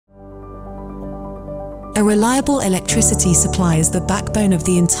A reliable electricity supply is the backbone of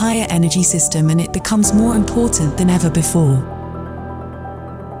the entire energy system, and it becomes more important than ever before.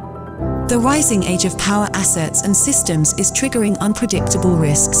 The rising age of power assets and systems is triggering unpredictable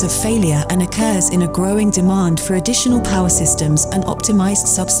risks of failure and occurs in a growing demand for additional power systems and optimized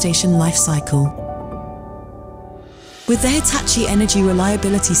substation life cycle. With the Hitachi Energy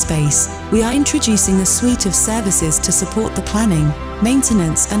Reliability Space, we are introducing a suite of services to support the planning,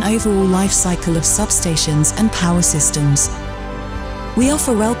 maintenance and overall life cycle of substations and power systems. We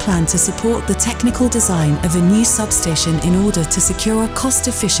offer RelPlan to support the technical design of a new substation in order to secure a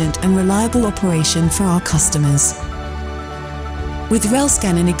cost-efficient and reliable operation for our customers. With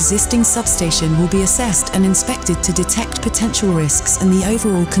RelScan, an existing substation will be assessed and inspected to detect potential risks and the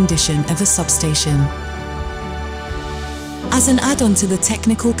overall condition of a substation. As an add-on to the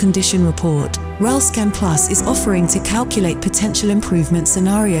technical condition report, RelScan Plus is offering to calculate potential improvement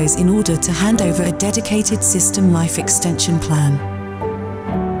scenarios in order to hand over a dedicated system life extension plan.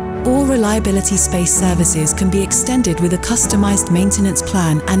 All reliability space services can be extended with a customized maintenance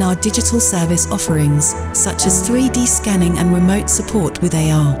plan and our digital service offerings, such as 3D scanning and remote support with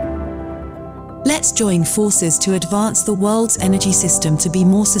AR. Let's join forces to advance the world's energy system to be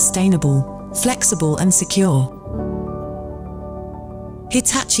more sustainable, flexible and secure.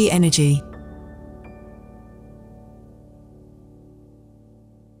 Hitachi Energy.